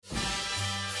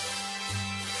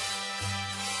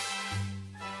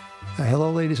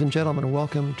Hello, ladies and gentlemen.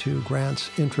 Welcome to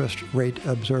Grant's Interest Rate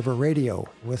Observer Radio.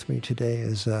 With me today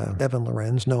is Evan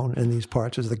Lorenz, known in these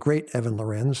parts as the Great Evan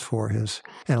Lorenz for his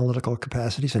analytical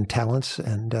capacities and talents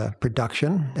and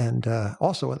production. And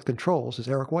also at the controls is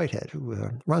Eric Whitehead, who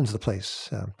runs the place.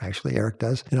 Actually, Eric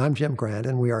does. And I'm Jim Grant,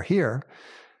 and we are here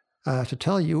to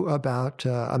tell you about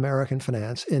American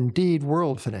finance, indeed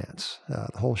world finance,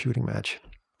 the whole shooting match.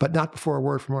 But not before a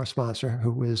word from our sponsor,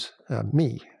 who is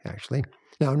me, actually.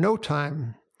 Now, no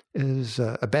time is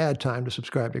a bad time to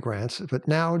subscribe to Grants, but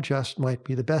now just might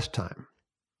be the best time.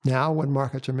 Now, when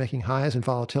markets are making highs and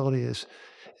volatility is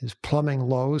plumbing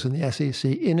lows, and the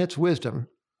SEC, in its wisdom,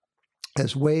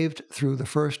 has waved through the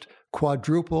first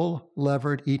quadruple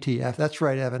levered ETF. That's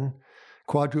right, Evan,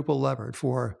 quadruple levered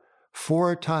for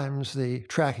 4 times the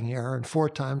tracking error and 4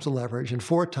 times the leverage and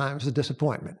 4 times the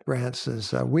disappointment. Grant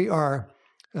says, we are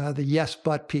the yes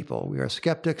but people. We are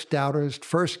skeptics, doubters,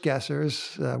 first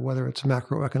guessers, whether it's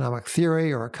macroeconomic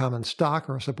theory or a common stock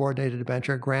or a subordinated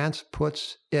debenture. Grants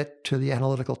puts it to the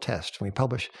analytical test. We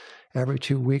publish every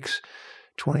 2 weeks,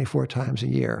 24 times a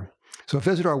year. So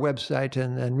visit our website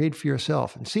and read for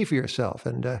yourself and see for yourself.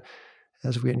 And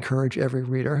as we encourage every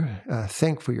reader,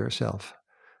 think for yourself.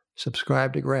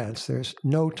 Subscribe to Grants. There's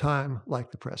no time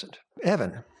like the present.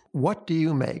 Evan, what do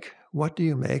you make? What do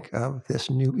you make of this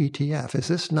new ETF? Is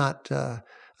this not a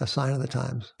sign of the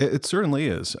times? It certainly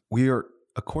is. We are,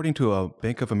 according to a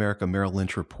Bank of America Merrill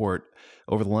Lynch report,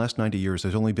 over the last 90 years,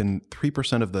 there's only been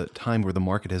 3% of the time where the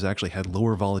market has actually had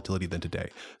lower volatility than today.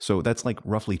 So that's like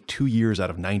roughly 2 years out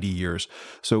of 90 years.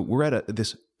 So we're at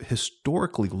this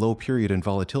historically low period in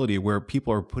volatility where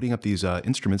people are putting up these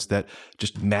instruments that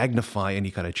just magnify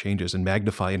any kind of changes and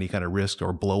magnify any kind of risk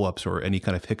or blowups or any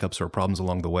kind of hiccups or problems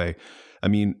along the way. I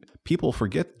mean, people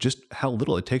forget just how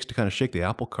little it takes to kind of shake the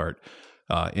apple cart.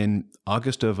 In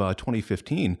August of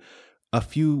 2015, a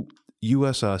few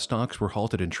U.S. Stocks were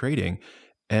halted in trading,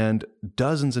 and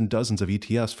dozens and dozens of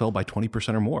ETFs fell by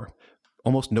 20% or more.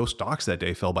 Almost no stocks that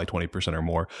day fell by 20% or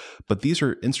more. But these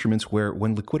are instruments where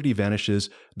when liquidity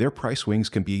vanishes, their price swings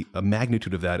can be a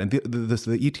magnitude of that. And the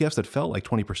ETFs that fell like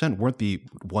 20% weren't the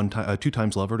 2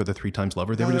 times levered or the 3 times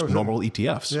levered. They were just normal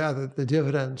ETFs. Yeah, the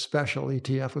dividend special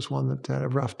ETF was one that had a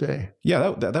rough day.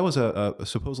 Yeah, that was a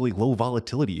supposedly low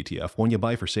volatility ETF, one you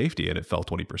buy for safety, and it fell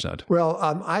 20%. Well,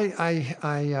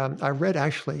 I read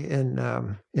actually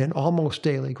in Almost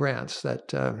Daily Grants,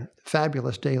 that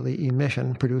fabulous daily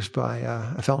emission produced by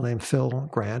a fellow named Phil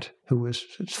Grant, who is,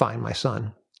 it's fine, my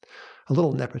son. A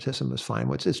little nepotism is fine.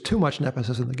 It's too much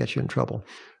nepotism that gets you in trouble.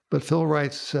 But Phil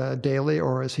writes daily,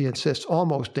 or as he insists,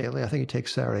 almost daily. I think he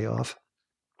takes Saturday off.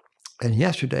 And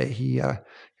yesterday he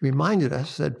reminded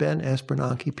us that Ben S.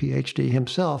 Bernanke, PhD,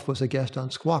 himself was a guest on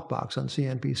Squawk Box on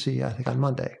CNBC, I think on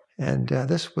Monday. And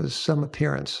this was some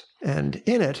appearance. And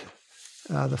in it,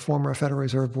 the former Federal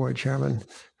Reserve Board chairman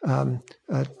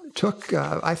took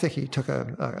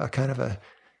a kind of a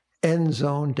end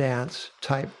zone dance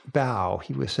type bow.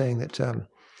 He was saying that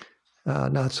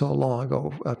not so long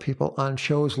ago, people on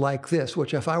shows like this,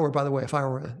 which if I were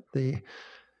the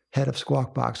head of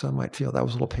Squawk Box, I might feel that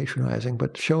was a little patronizing,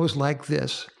 but shows like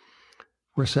this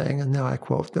were saying, and now I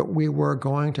quote, that we were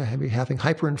going to be having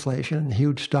hyperinflation and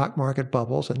huge stock market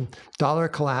bubbles and dollar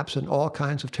collapse and all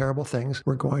kinds of terrible things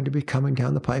were going to be coming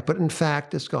down the pipe. But in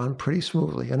fact, it's gone pretty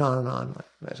smoothly and on and on.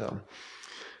 So,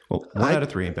 well, 1 out of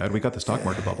 3 ain't bad. We got the stock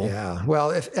market bubble. Yeah.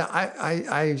 Well, if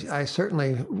I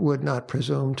certainly would not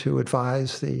presume to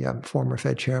advise the former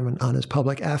Fed chairman on his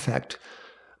public affect,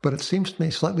 but it seems to me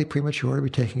slightly premature to be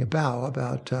taking a bow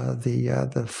about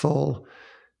the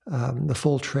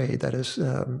full trade, that is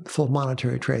full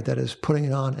monetary trade, that is putting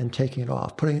it on and taking it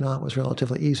off. Putting it on was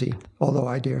relatively easy, although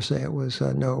I dare say it was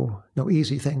no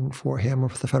easy thing for him or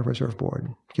for the Federal Reserve Board.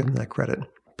 Give him that credit.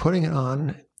 Putting it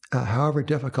on, however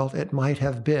difficult it might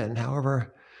have been,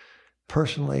 however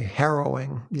personally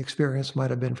harrowing the experience might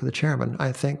have been for the chairman,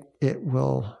 I think it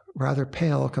will rather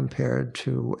pale compared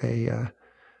to a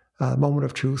moment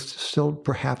of truth still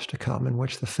perhaps to come, in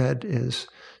which the Fed is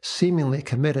seemingly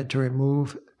committed to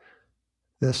remove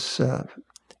this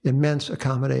immense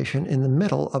accommodation in the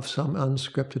middle of some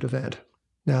unscripted event.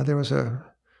 Now, there was a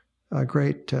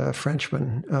great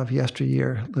Frenchman of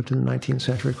yesteryear, lived in the 19th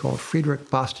century, called Friedrich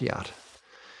Bastiat.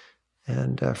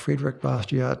 And Friedrich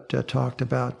Bastiat talked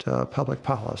about public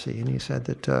policy, and he said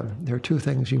that there are 2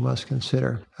 things you must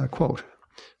consider, quote,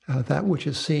 that which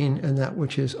is seen and that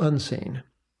which is unseen.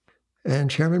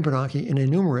 And Chairman Bernanke, in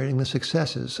enumerating the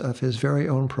successes of his very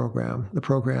own program, the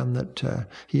program that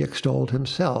he extolled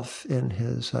himself in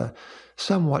his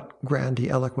somewhat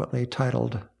grandiloquently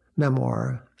titled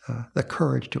memoir, The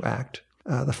Courage to Act,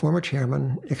 The former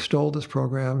chairman extolled this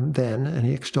program then, and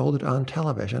he extolled it on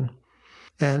television.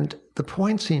 And the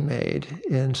points he made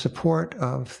in support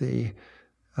of the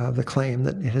claim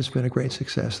that it has been a great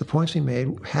success, the points he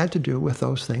made had to do with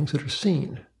those things that are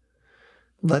seen.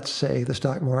 Let's say the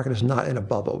stock market is not in a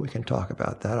bubble. We can talk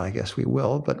about that. I guess we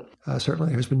will. But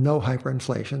certainly there's been no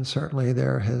hyperinflation. Certainly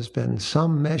there has been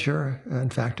some measure, in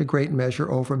fact, a great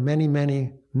measure over many,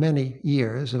 many, many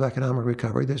years of economic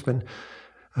recovery. There's been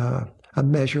a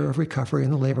measure of recovery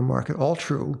in the labor market. All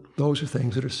true. Those are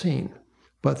things that are seen.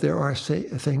 But there are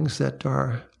things that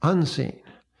are unseen.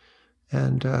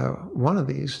 And one of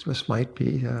these just might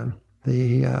be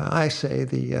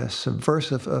the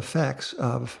subversive effects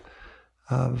of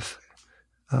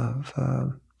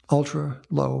ultra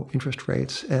low interest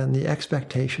rates and the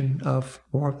expectation of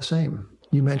more of the same.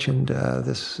 You mentioned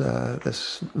this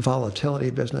volatility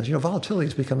business. Volatility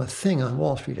has become a thing on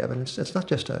Wall Street, Evan. It's not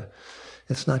just a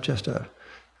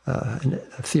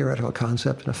theoretical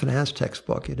concept in a finance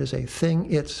textbook. It is a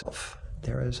thing itself.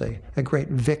 There is a great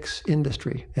VIX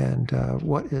industry. And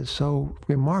what is so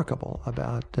remarkable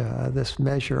about this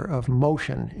measure of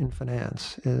motion in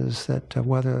finance is that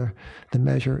whether the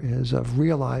measure is of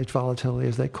realized volatility,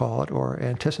 as they call it, or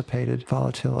anticipated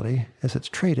volatility as it's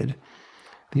traded,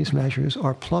 these measures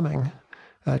are plumbing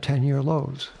 10-year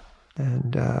lows.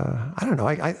 And I don't know,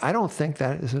 I don't think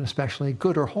that is an especially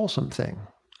good or wholesome thing.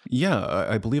 Yeah,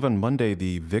 I believe on Monday,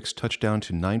 the VIX touched down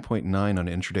to 9.9 on an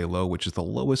intraday low, which is the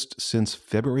lowest since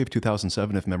February of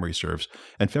 2007, if memory serves.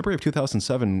 And February of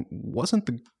 2007 wasn't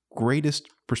the greatest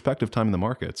prospective time in the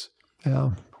markets.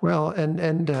 Yeah. Well,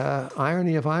 and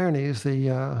irony of ironies,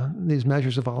 these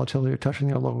measures of volatility are touching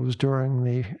their lows during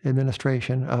the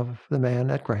administration of the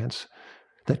man at Grants,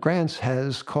 that Grants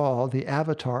has called the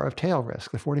avatar of tail risk.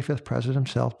 The 45th president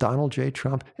himself, Donald J.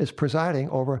 Trump, is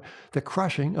presiding over the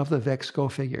crushing of the VIX. Go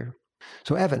figure.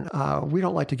 So, Evan, we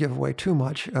don't like to give away too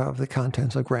much of the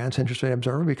contents of Grants Interest Rate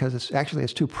Observer because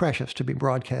it's too precious to be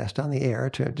broadcast on the air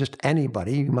to just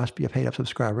anybody. You must be a paid-up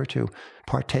subscriber to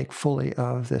partake fully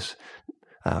of this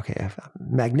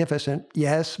magnificent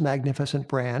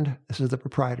brand. This is the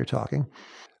proprietor talking.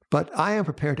 But I am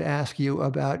prepared to ask you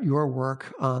about your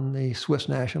work on the Swiss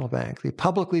National Bank, the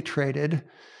publicly traded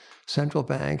central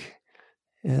bank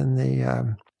in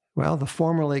the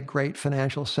formerly great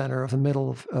financial center of the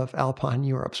middle of Alpine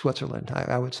Europe, Switzerland.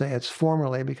 I would say it's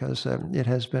formerly because it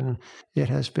has been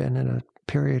in a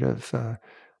period of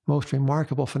most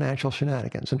remarkable financial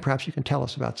shenanigans, and perhaps you can tell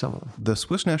us about some of them. The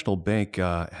Swiss National Bank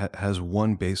has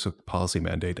one basic policy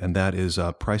mandate, and that is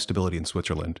price stability in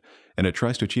Switzerland. And it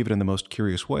tries to achieve it in the most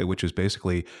curious way, which is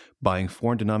basically buying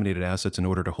foreign-denominated assets in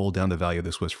order to hold down the value of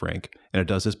the Swiss franc. And it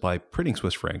does this by printing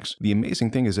Swiss francs. The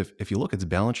amazing thing is if you look at its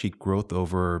balance sheet growth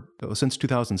since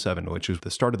 2007, which was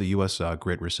the start of the U.S.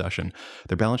 Great Recession,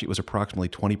 their balance sheet was approximately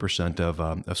 20%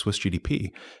 of Swiss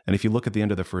GDP. And if you look at the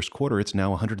end of the first quarter, it's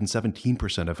now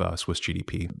 117% of Swiss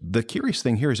GDP. The curious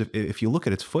thing here is if you look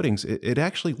at its footings, it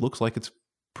actually looks like it's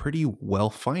pretty well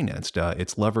financed.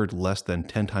 It's levered less than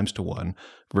 10 times to 1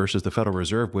 versus the Federal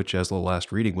Reserve, which as the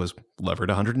last reading was levered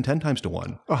 110 times to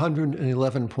 1.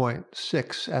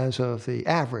 111.6 as of the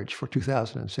average for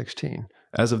 2016.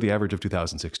 As of the average of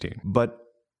 2016. But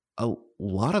a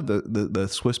lot of the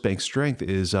Swiss bank's strength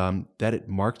is that it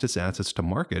marks its assets to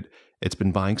market. It's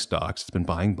been buying stocks, it's been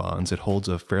buying bonds, it holds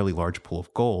a fairly large pool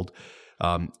of gold.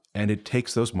 And it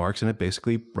takes those marks and it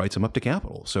basically writes them up to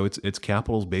capital. So its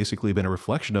capital's basically been a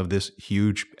reflection of this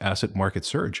huge asset market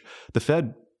surge. The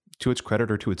Fed, to its credit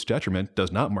or to its detriment,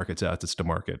 does not mark its assets to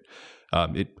market.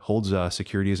 It holds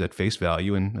securities at face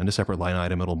value, and in a separate line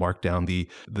item, it'll mark down the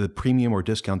premium or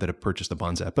discount that it purchased the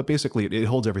bonds at. But basically, it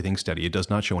holds everything steady. It does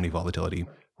not show any volatility.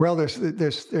 Well,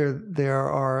 there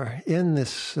are in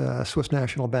this Swiss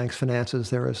National Bank's finances,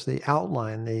 there is the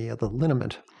outline, the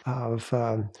lineament of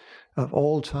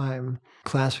old-time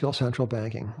classical central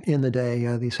banking. In the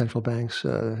day, these central banks,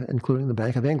 including the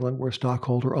Bank of England, were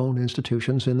stockholder-owned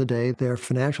institutions. In the day, their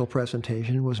financial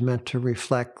presentation was meant to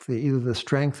reflect either the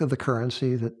strength of the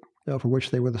currency for which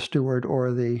they were the steward,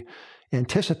 or the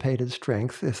anticipated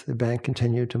strength if the bank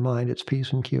continued to mind its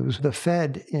P's and Q's. The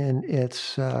Fed, in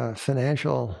its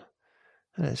financial,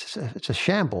 it's a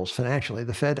shambles financially.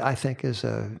 The Fed, I think,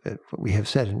 what we have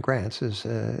said in Grants, is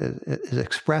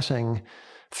expressing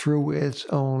through its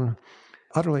own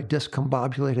utterly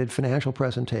discombobulated financial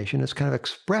presentation, it's kind of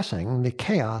expressing the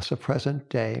chaos of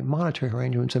present-day monetary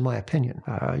arrangements, in my opinion.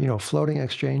 Floating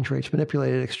exchange rates,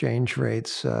 manipulated exchange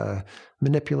rates,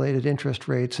 manipulated interest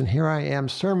rates, and here I am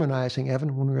sermonizing,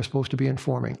 Evan, when we were supposed to be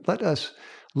informing. Let us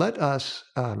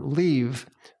leave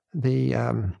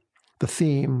the the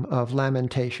theme of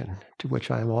lamentation, to which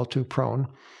I am all too prone,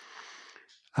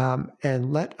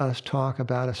 and let us talk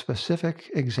about a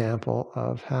specific example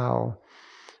of how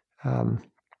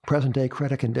present-day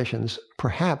credit conditions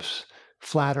perhaps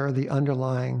flatter the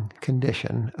underlying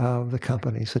condition of the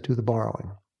companies that do the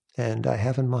borrowing. And I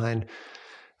have in mind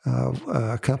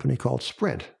a company called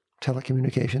Sprint,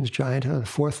 telecommunications giant, the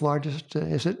fourth largest,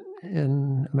 is it,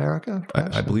 in America?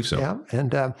 I believe so. Yeah,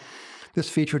 and this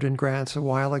featured in Grants a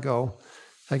while ago.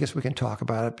 I guess we can talk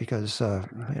about it because,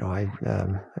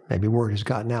 maybe word has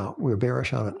gotten out. We're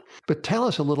bearish on it. But tell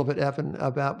us a little bit, Evan,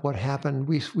 about what happened.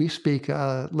 We speak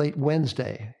late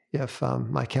Wednesday, if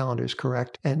my calendar is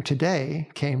correct. And today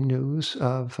came news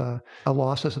of a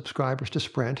loss of subscribers to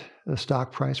Sprint. The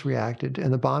stock price reacted,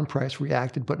 and the bond price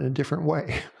reacted, but in a different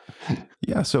way.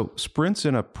 Yeah, so Sprint's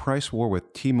in a price war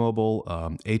with T-Mobile,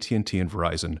 AT&T, and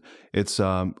Verizon. It's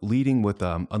leading with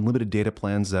unlimited data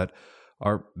plans that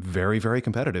are very, very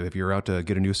competitive. If you're out to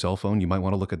get a new cell phone, you might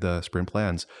want to look at the Sprint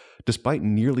plans. Despite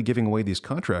nearly giving away these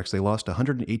contracts, they lost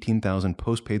 118,000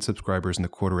 postpaid subscribers in the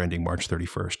quarter ending March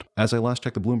 31st. As I last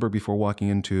checked the Bloomberg before walking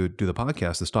in to do the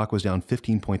podcast, the stock was down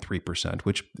 15.3%,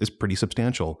 which is pretty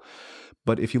substantial.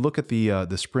 But if you look at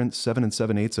the Sprint 7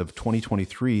 7/8 of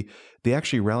 2023, they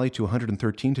actually rallied to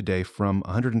 113 today from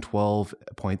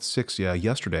 112.6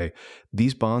 yesterday.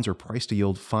 These bonds are priced to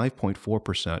yield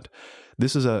 5.4%.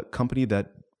 This is a company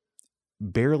that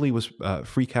barely was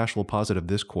free cash flow positive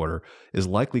this quarter, is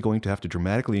likely going to have to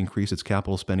dramatically increase its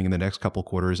capital spending in the next couple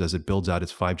quarters as it builds out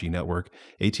its 5G network.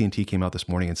 AT&T came out this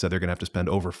morning and said they're going to have to spend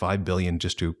over $5 billion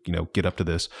just to get up to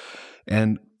this.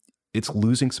 And it's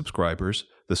losing subscribers.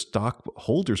 The stock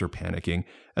holders are panicking,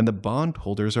 and the bond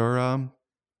holders are,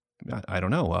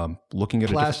 looking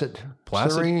at placid,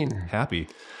 serene, happy,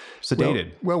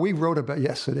 sedated. Well, we wrote about,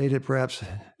 sedated perhaps.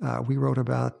 We wrote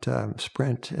about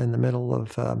Sprint in the middle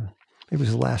of, it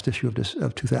was the last issue of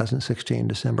 2016,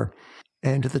 December.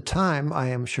 And at the time, I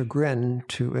am chagrined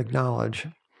to acknowledge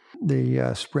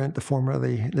the Sprint, the former,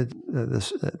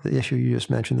 the issue you just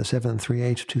mentioned, the 7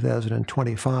 3/8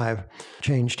 2025,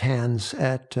 changed hands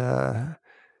at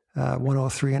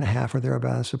 103.5 or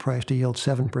thereabouts, the price to yield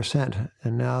 7%,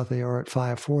 and now they are at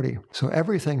 540. So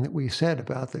everything that we said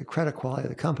about the credit quality of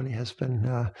the company has been,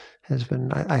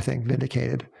 I think,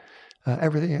 vindicated.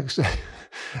 Everything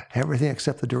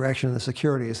except the direction of the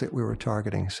securities that we were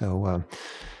targeting. So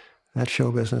that's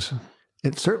show business.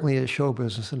 It certainly is show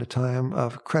business in a time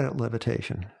of credit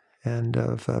limitation and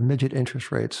of midget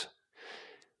interest rates.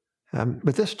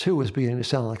 But this, too, is beginning to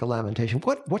sound like a lamentation.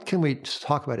 What can we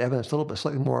talk about, Evan? It's a little bit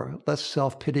slightly more, less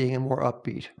self-pitying and more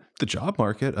upbeat. The job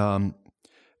market, I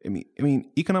mean,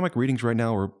 economic readings right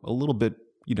now are a little bit,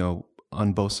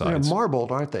 on both sides. They're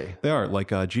marbled, aren't they? They are. Like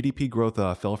GDP growth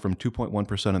fell from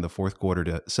 2.1% in the fourth quarter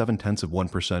to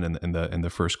 0.7% in the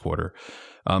first quarter.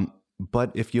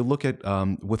 But if you look at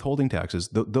withholding taxes,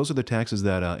 those are the taxes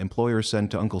that employers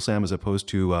send to Uncle Sam as opposed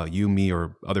to you, me,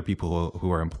 or other people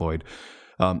who are employed.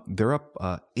 They're up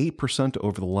 8%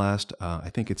 over the last, I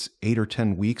think it's 8 or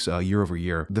 10 weeks, year over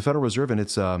year. The Federal Reserve in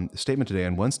its statement today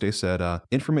on Wednesday said,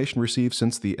 information received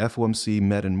since the FOMC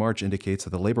met in March indicates that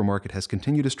the labor market has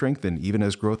continued to strengthen even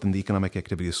as growth in the economic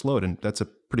activity has slowed. And that's a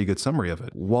pretty good summary of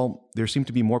it. While there seem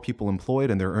to be more people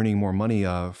employed and they're earning more money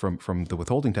from the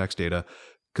withholding tax data,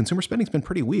 consumer spending's been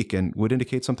pretty weak and would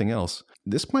indicate something else.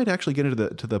 This might actually get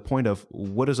into the point of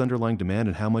what is underlying demand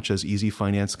and how much has easy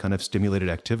finance kind of stimulated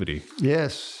activity.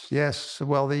 Yes.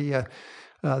 Well, the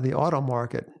auto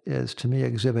market is, to me,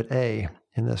 Exhibit A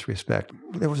in this respect.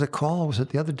 There was a call, was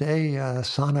it the other day,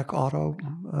 Sonic Automotive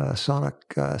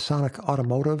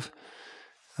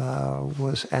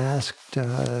was asked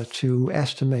to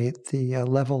estimate the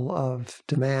level of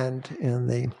demand in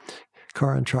the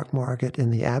car and truck market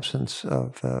in the absence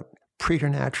of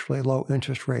preternaturally low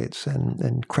interest rates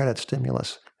and credit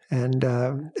stimulus. And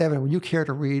Evan, would you care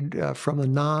to read from the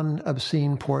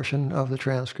non-obscene portion of the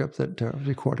transcript that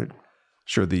recorded?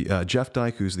 Sure. The Jeff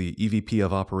Dyke, who's the EVP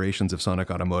of operations of Sonic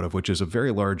Automotive, which is a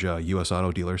very large U.S.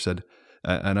 auto dealer, said,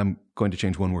 and I'm going to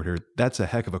change one word here, that's a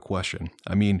heck of a question.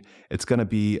 I mean, it's going to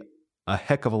be a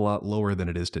heck of a lot lower than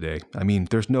it is today. I mean,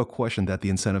 there's no question that the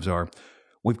incentives are,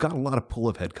 we've got a lot of pull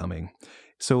ahead coming.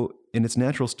 So in its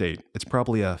natural state, it's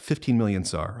probably a 15 million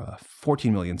SAR, a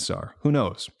 14 million SAR, who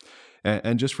knows?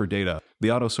 And just for data, the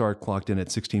auto SAR clocked in at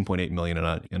 16.8 million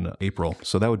in April.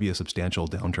 So that would be a substantial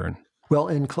downturn. Well,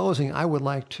 in closing, I would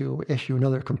like to issue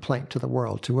another complaint to the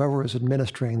world, to whoever is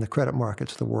administering the credit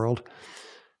markets of the world.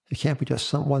 It can't be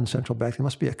just one central bank. There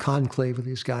must be a conclave of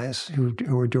these guys who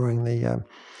are doing the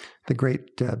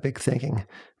great big thinking.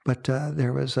 But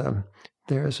there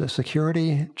there's a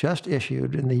security just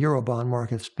issued in the Eurobond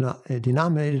markets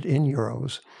denominated in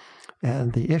euros,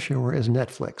 and the issuer is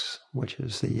Netflix, which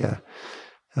is the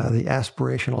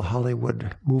aspirational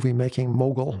Hollywood movie-making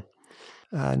mogul.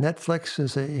 Netflix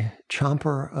is a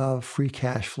chomper of free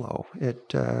cash flow.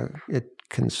 It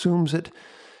consumes it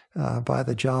by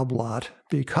the job lot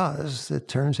because it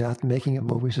turns out making of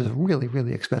movies is a really,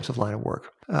 really expensive line of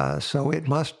work. So it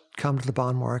must come to the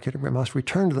bond market. It must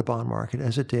return to the bond market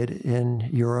as it did in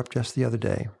Europe just the other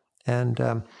day. And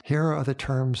here are the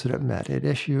terms that it met. It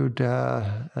issued,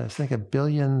 I think, $1.3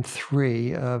 billion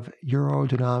of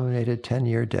euro-denominated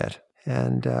 10-year debt.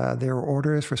 And there were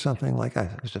orders for something like,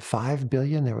 was it $5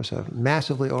 billion? There was a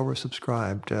massively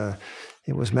oversubscribed.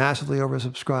 It was massively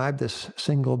oversubscribed. This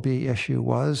single B issue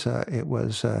was. It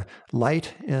was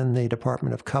light in the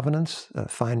Department of Covenants,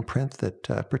 fine print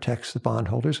that protects the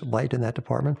bondholders, light in that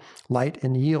department. Light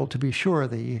in yield, to be sure.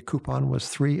 The coupon was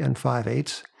 3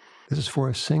 5/8. This is for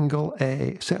a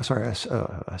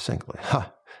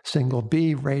single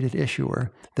B rated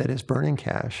issuer that is burning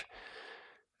cash.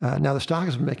 Now, the stock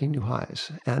has been making new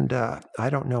highs, and I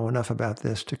don't know enough about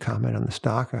this to comment on the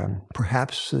stock.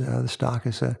 Perhaps the stock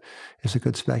is a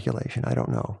good speculation. I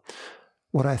don't know.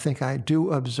 What I think I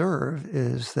do observe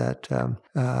is that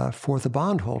for the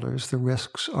bondholders, the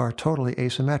risks are totally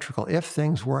asymmetrical. If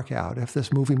things work out, if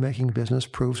this movie-making business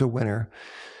proves a winner,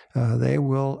 they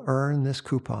will earn this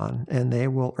coupon, and they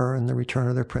will earn the return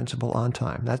of their principal on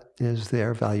time. That is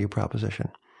their value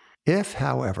proposition. If,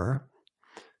 however,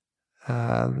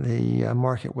 the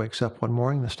market wakes up one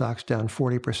morning, the stock's down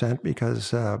 40%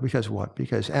 because what?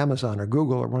 Because Amazon or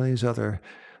Google or one of these other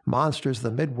monsters of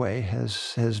the midway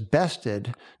has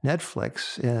bested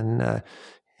Netflix in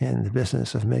the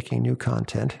business of making new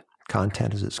content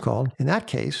as it's called. In that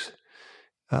case,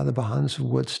 the bonds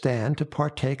would stand to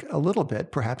partake a little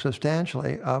bit, perhaps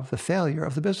substantially, of the failure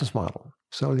of the business model.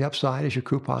 So the upside is your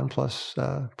coupon plus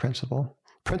principal.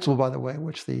 Principal, by the way,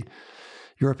 which the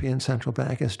European Central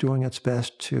Bank is doing its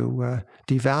best to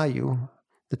devalue.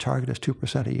 The target is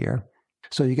 2% a year.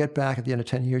 So you get back, at the end of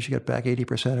 10 years, you get back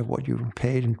 80% of what you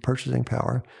paid in purchasing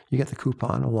power. You get the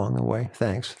coupon along the way.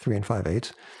 Thanks, 3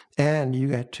 5/8. And you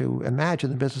get to imagine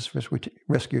the business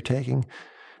risk you're taking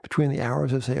between the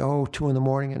hours of, say, 2 in the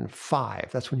morning and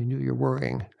 5. That's when you knew you're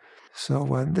worrying.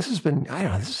 So this has been, I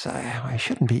don't know, I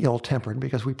shouldn't be ill-tempered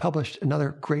because we published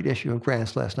another great issue of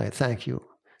Grants last night. Thank you.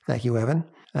 Thank you, Evan.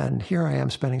 And here I am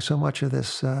spending so much of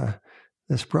this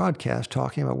broadcast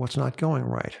talking about what's not going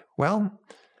right. Well,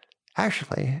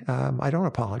 actually, I don't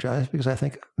apologize because I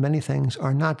think many things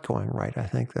are not going right. I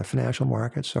think the financial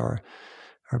markets are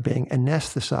being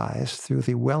anesthetized through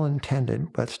the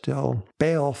well-intended but still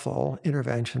baleful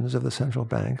interventions of the central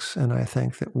banks. And I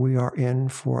think that we are in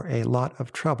for a lot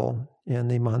of trouble in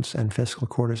the months and fiscal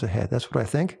quarters ahead. That's what I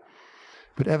think.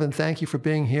 But Evan, thank you for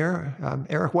being here.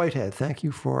 Eric Whitehead, thank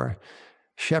you for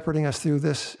shepherding us through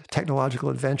this technological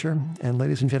adventure. And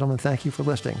ladies and gentlemen, thank you for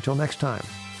listening. Till next time,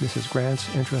 this is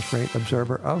Grant's Interest Rate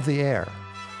Observer of the Air.